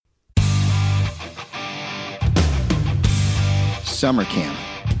Summer camp.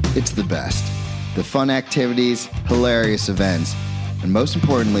 It's the best. The fun activities, hilarious events, and most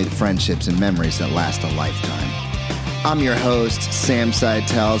importantly, the friendships and memories that last a lifetime. I'm your host, Sam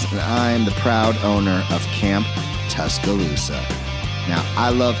Seitels, and I'm the proud owner of Camp Tuscaloosa. Now, I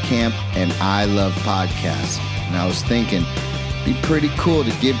love camp and I love podcasts, and I was thinking it'd be pretty cool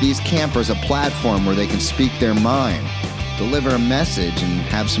to give these campers a platform where they can speak their mind, deliver a message, and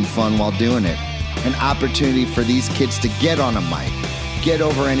have some fun while doing it. An opportunity for these kids to get on a mic, get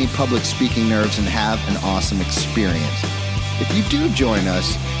over any public speaking nerves, and have an awesome experience. If you do join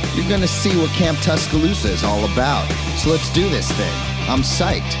us, you're going to see what Camp Tuscaloosa is all about. So let's do this thing. I'm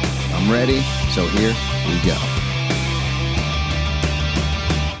psyched. I'm ready. So here we go.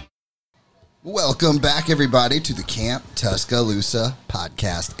 Welcome back, everybody, to the Camp Tuscaloosa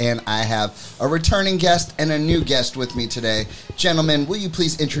podcast. And I have a returning guest and a new guest with me today. Gentlemen, will you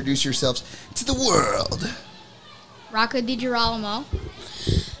please introduce yourselves to the world? Rocco DiGirolamo.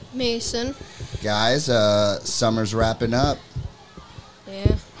 Mason. Guys, summer's wrapping up.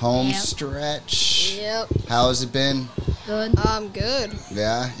 Yeah. Home stretch. Yep. How has it been? Good. I'm good.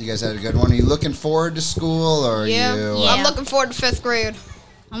 Yeah, you guys had a good one. Are you looking forward to school, or Yeah. you? Yeah. I'm looking forward to 5th grade.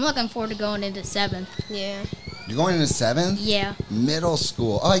 I'm looking forward to going into 7th. Yeah. You're going into 7th? Yeah. Middle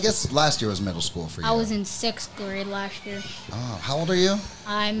school. Oh, I guess last year was middle school for you. I was in 6th grade last year. Oh, how old are you?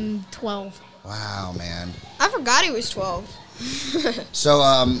 I'm 12. Wow, man. I forgot he was 12. So,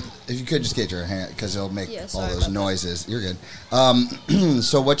 if you could just get your hand, because it'll make Yeah, all sorry those about noises. You're good.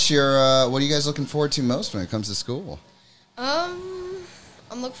 So, what's your? What are you guys looking forward to most when it comes to school? I'm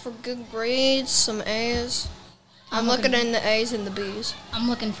looking for good grades, some A's. I'm looking in the A's and the B's. I'm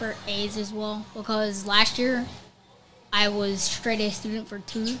looking for A's as well because last year I was straight A student for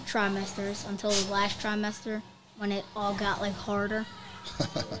 2 trimesters until the last trimester when it all got like harder.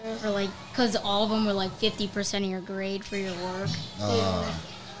 Or like, because all of them were like 50% of your grade for your work.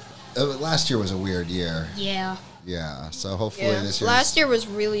 Last year was a weird year. Yeah. Yeah. So hopefully Yeah. this year. Last year was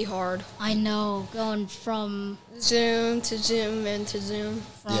really hard. I know, going from Zoom to Zoom and to Zoom.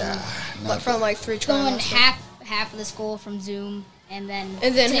 Yeah. From like 3 going trimesters. half of the school from Zoom and then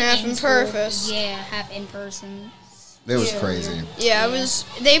And then to half in school. person. Yeah, half in person. It was Yeah. crazy. Yeah,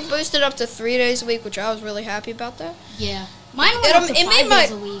 they boosted up to 3 days a week, which I was really happy about that. Yeah, mine went up to 5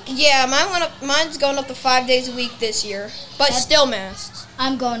 days a week. Yeah, mine's going up to 5 days a week this year, but still masks.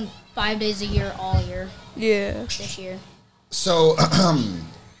 I'm going 5 days a year all year Yeah. this year. So,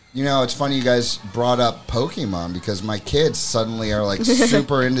 it's funny you guys brought up Pokemon because my kids suddenly are like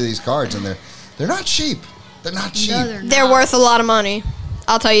super into these cards, and they're not cheap. They're not cheap. No, they're They're not. worth a lot of money.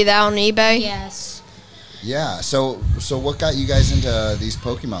 I'll tell you that on eBay. Yes. Yeah. So what got you guys into these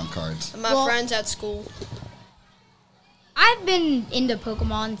Pokemon cards? My friends at school. I've been into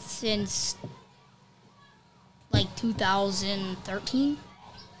Pokemon since like 2013.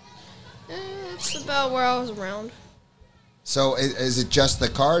 It's about where I was around. So is it just the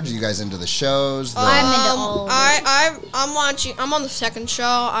cards? Are you guys into the shows? I'm into all of it. I'm watching. I'm on the second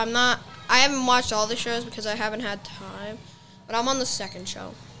show. I haven't watched all the shows because I haven't had time. But I'm on the second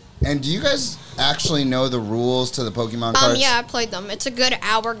show. And do you guys actually know the rules to the Pokemon cards? Yeah, I played them. It's a good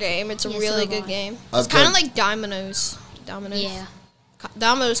hour game. It's a Yes, really so good have I. game. A It's kind of good- like Dominoes. Yeah.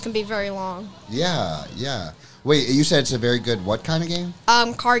 Dominoes can be very long. Yeah. Wait, you said it's a very good what kind of game?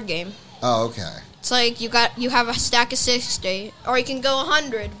 Card game. Oh, okay. It's like you have a stack of 60, or you can go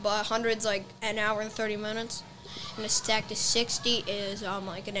 100, but 100's like an hour and 30 minutes, and a stack of 60 is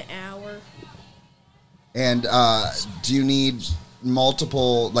like an hour. And do you need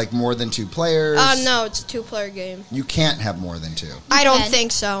multiple, like more than 2 players? No, it's a 2-player game. You can't have more than 2. I don't can.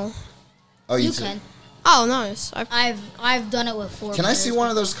 think so. Oh, You said- can. Oh, nice. I've done it with 4 Can I see players one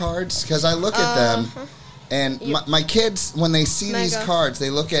of those cards? Because I look at them, and my kids, when they see these Mega. cards,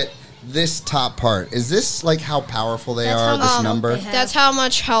 they look at this top part. Is this like how powerful they That's are? how This much number? they have. That's how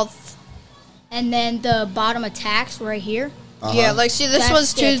much health. And then the bottom attacks right here. Yeah, like see, this That's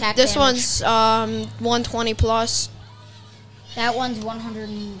one's the 2. attack This damage. one's 120 plus, That one's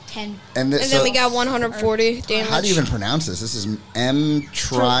 110. And, and then we got 140 damage. How do you even pronounce this? This is M.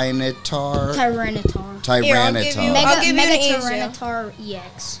 Trinitar. Tyranitar. Here, I'll give you- Tyranitar. I'll give you Mega an easier. Tyranitar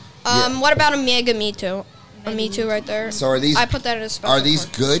EX. What about a Mega Mewtwo? A Mewtwo right there. So are these? I put that in a special. Are these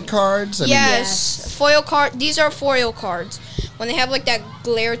card. good cards? I mean, Yes. Yes. Foil card. These are foil cards. When they have like that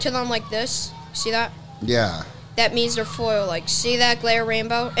glare to them like this, see that? yeah. That means they're foil. Like, see that glare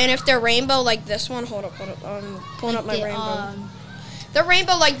rainbow? And if they're rainbow like this one, hold up. I'm pulling up my The, rainbow. The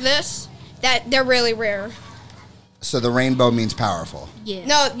rainbow like this, they're really rare. So the rainbow means powerful. Yeah.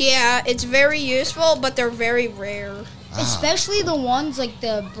 No, yeah, it's very useful, but they're very rare. Especially the ones like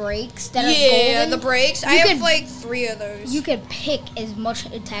the breaks that are Yeah, golden. the breaks. I have like 3 of those. You could pick as much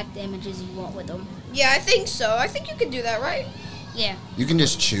attack damage as you want with them. Yeah, I think so. I think you could do that, right? Yeah. You can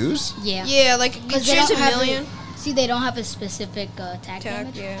just choose? Yeah. Yeah, like you Because they choose don't a have million. See, they don't have a specific attack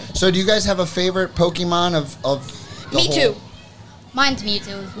damage. Yeah. So do you guys have a favorite Pokemon of the Me whole? too. Mine's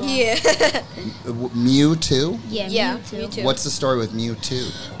Mewtwo as well. Yeah. Mewtwo? Yeah, Yeah, Mewtwo. Mewtwo. What's the story with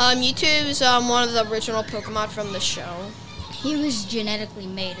Mewtwo? Mewtwo's one of the original Pokemon from the show. He was genetically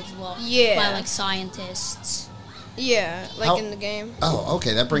made as well. Yeah. By like scientists. Yeah, like How- in the game. Oh,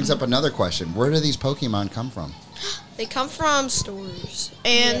 okay. That brings up another question. Where do these Pokemon come from? They come from stores.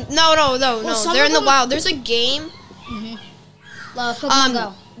 And Yeah. no. some They're of in the them- wild. There's a game. Pokemon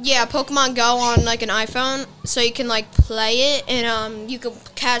Go. Yeah, Pokemon Go on like an iPhone, so you can like play it, and you can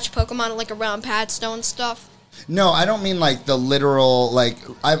catch Pokemon like around Padstone and stuff. No, I don't mean like the literal, like,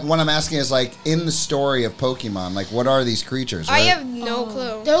 what I'm asking is like in the story of Pokemon, like what are these creatures? I What- have no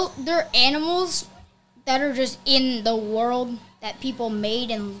clue. They're animals that are just in the world that people made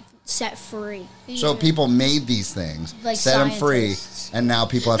and set free. So people made these things, Like set them free, scientists. and now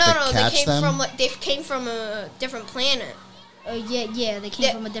people have No, to they catch came them? from they came from a different planet. Yeah, they came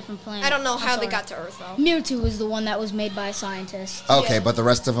Yeah. from a different planet. I don't know I'm how they sorry. got to Earth though. Mewtwo was the one that was made by scientists. Okay, Yeah. but the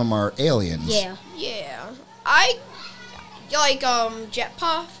rest of them are aliens. Yeah. Yeah, I like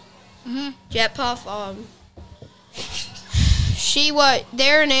Jetpuff. Mhm. Jetpuff.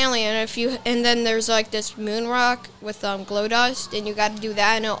 They're an alien. And then there's like this moon rock with glow dust, and you got to do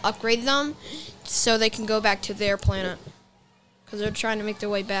that, and it'll upgrade them so they can go back to their planet. Because they're trying to make their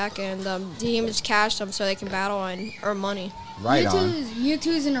way back, and the demons catch them so they can battle and earn money. Right on.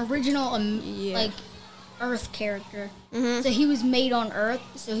 Mewtwo's an original Yeah. like Earth character. Mhm. So he was made on Earth,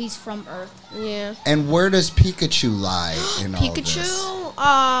 so he's from Earth. Yeah. And where does Pikachu lie in all Pikachu. this?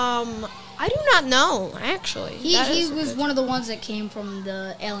 I do not know actually. He That is a was good- one of the ones that came from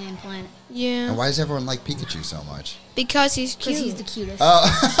the alien planet Yeah. And why does everyone like Pikachu so much? Because he's cute. because he's the cutest.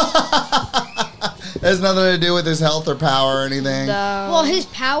 Oh. Has nothing to do with his health or power or anything? Well, his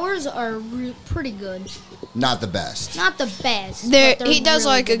powers are pretty good. Not the best. Not the best. There, but they're he does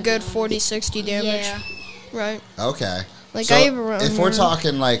really like a good ones. 40-60 damage. Yeah. Right. Okay. Like, so I even if we're remember-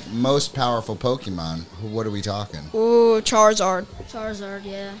 talking like most powerful Pokemon, what are we talking? Ooh, Charizard. Charizard,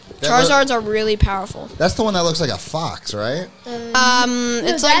 yeah. That Charizards are really powerful. That's the one that looks like a fox, right? No,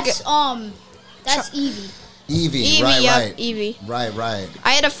 It's like that's Eevee. Eevee, Eevee, right, yep, right. Eevee. Right.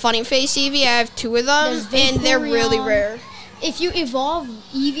 I had a funny face Eevee. I have 2 of them, There's and they're really Vaporeon. rare. If you evolve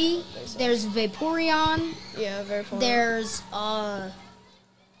Eevee, there's Vaporeon. Yeah, very cool. There's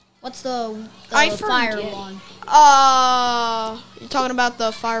what's the I fire forget. one? You're talking about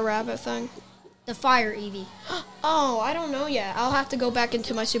the fire rabbit thing? The fire Eevee. Oh, I don't know yet. I'll have to go back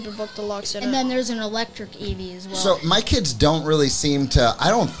into my Superbook Deluxe. And then there's an electric Eevee as well. So my kids don't really seem to. I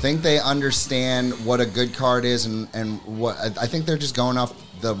don't think they understand what a good card is, and what I think they're just going off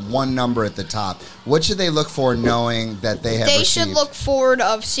the one number at the top. What should they look for, knowing that they have? They received? should look forward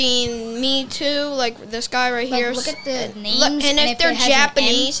of seeing me too, like this guy right Like, here. look at the names, and and if if they're it has an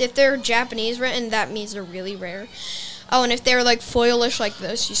Japanese, if they're Japanese written, that means they're really rare. Oh, and if they're like foilish like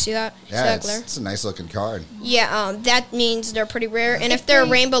this, you see that? See Yeah, that it's, glare? it's a nice looking card. Yeah, that means they're pretty rare. And if If they're they-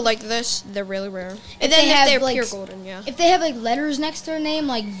 rainbow like this, they're really rare. And they then if have, they're like, pure golden, yeah. if they have like letters next to their name,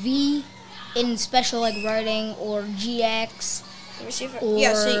 like V in special like writing or GX Let me see if or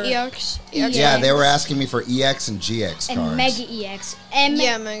yeah, see EX. EX. Yeah, they were asking me for EX and GX and cards. Mega EX. M,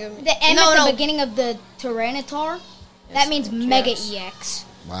 Yeah, Mega. The M No, at the no. beginning of the Tyranitar, Yes, that means GX. Mega EX.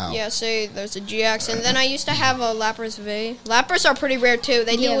 Wow. Yeah, see, there's a GX. And then I used to have a Lapras V. Lapras are pretty rare too.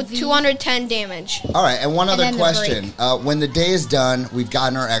 They Yeah, do V. 210 damage. All right, and one other then the question. When the day is done, we've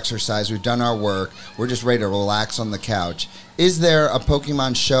gotten our exercise, we've done our work, we're just ready to relax on the couch. Is there a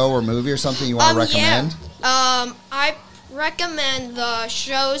Pokemon show or movie or something you want to recommend? Yeah. I recommend the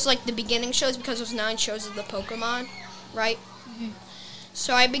shows, like the beginning shows, because there's 9 shows of the Pokemon, right? Mm-hmm.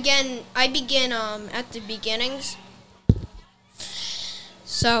 So I begin at the beginnings.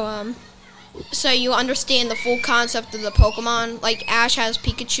 So you understand the full concept of the Pokemon. Like Ash has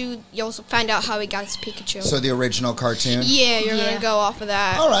Pikachu, you also find out how he got his Pikachu. So the original cartoon? yeah, you're Yeah. gonna go off of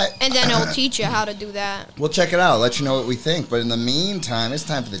that. All right. And then it'll teach you how to do that. We'll check it out, let you know what we think. But in the meantime, it's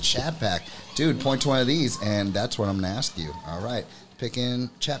time for the chat pack. Dude, point to one of these, and that's what I'm going to ask you. All right, picking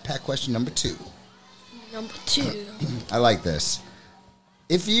chat pack question number 2. Number 2. I like this.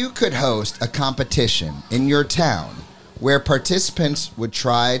 If you could host a competition in your town where participants would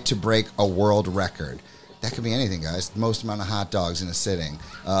try to break a world record, that could be anything, guys. Most amount of hot dogs in a sitting,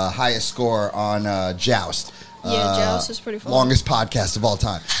 highest score on Joust. Yeah, Joust is pretty fun. Longest podcast of all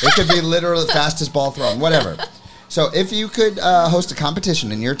time. It could be literally fastest ball thrown, whatever. So if you could host a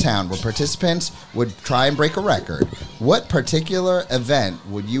competition in your town where participants would try and break a record, what particular event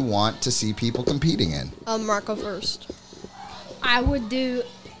would you want to see people competing in? Marco first. I would do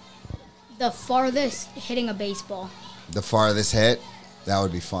the farthest hitting a baseball. The farthest hit? That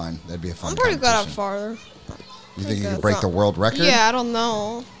would be fun. That'd be a fun I'm pretty good at competition. farther. You think you could break the world record? Yeah, I don't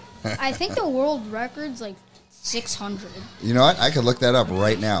know. I think the world record's like 600. You know what? I could look that up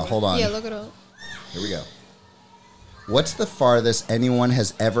right now. Hold on. Yeah, look it up. Here we go. What's the farthest anyone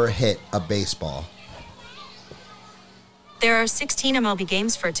has ever hit a baseball? There are 16 MLB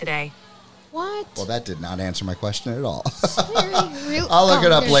games for today. What? Well, that did not answer my question at all. Really? I'll look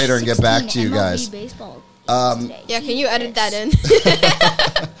it up there's later and get back 16 to you MLB guys. baseball today. Yeah, can you edit that in?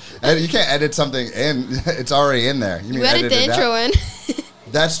 And you can't edit something in. It's already in there. You edit the it intro out? in.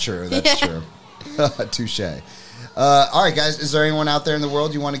 That's true. That's true. Touche. All right, guys. Is there anyone out there in the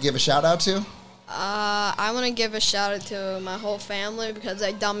world you want to give a shout out to? I want to give a shout out to my whole family because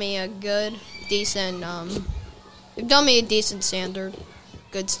they done me a good, decent, they've done me a decent standard.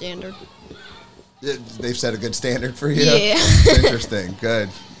 Good standard. They've set a good standard for you? Yeah. Interesting. Good.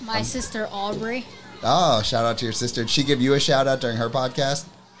 My sister Aubrey. Oh, shout out to your sister. Did she give you a shout out during her podcast?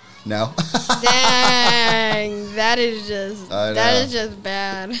 No. Dang, that is I just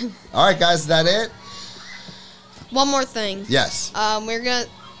bad. All right, guys. Is that it? One more thing. Yes. We're gonna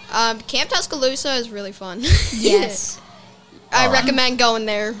Camp Tuscaloosa is really fun. Yes. I recommend going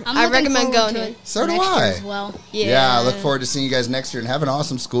there. I'm I looking recommend forward going to there. it So do next year I. as well. Yeah. I look forward to seeing you guys next year and have an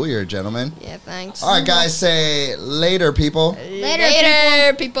awesome school year, gentlemen. Yeah, thanks. All right, guys. Say later, people.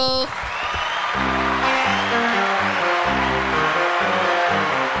 Later people.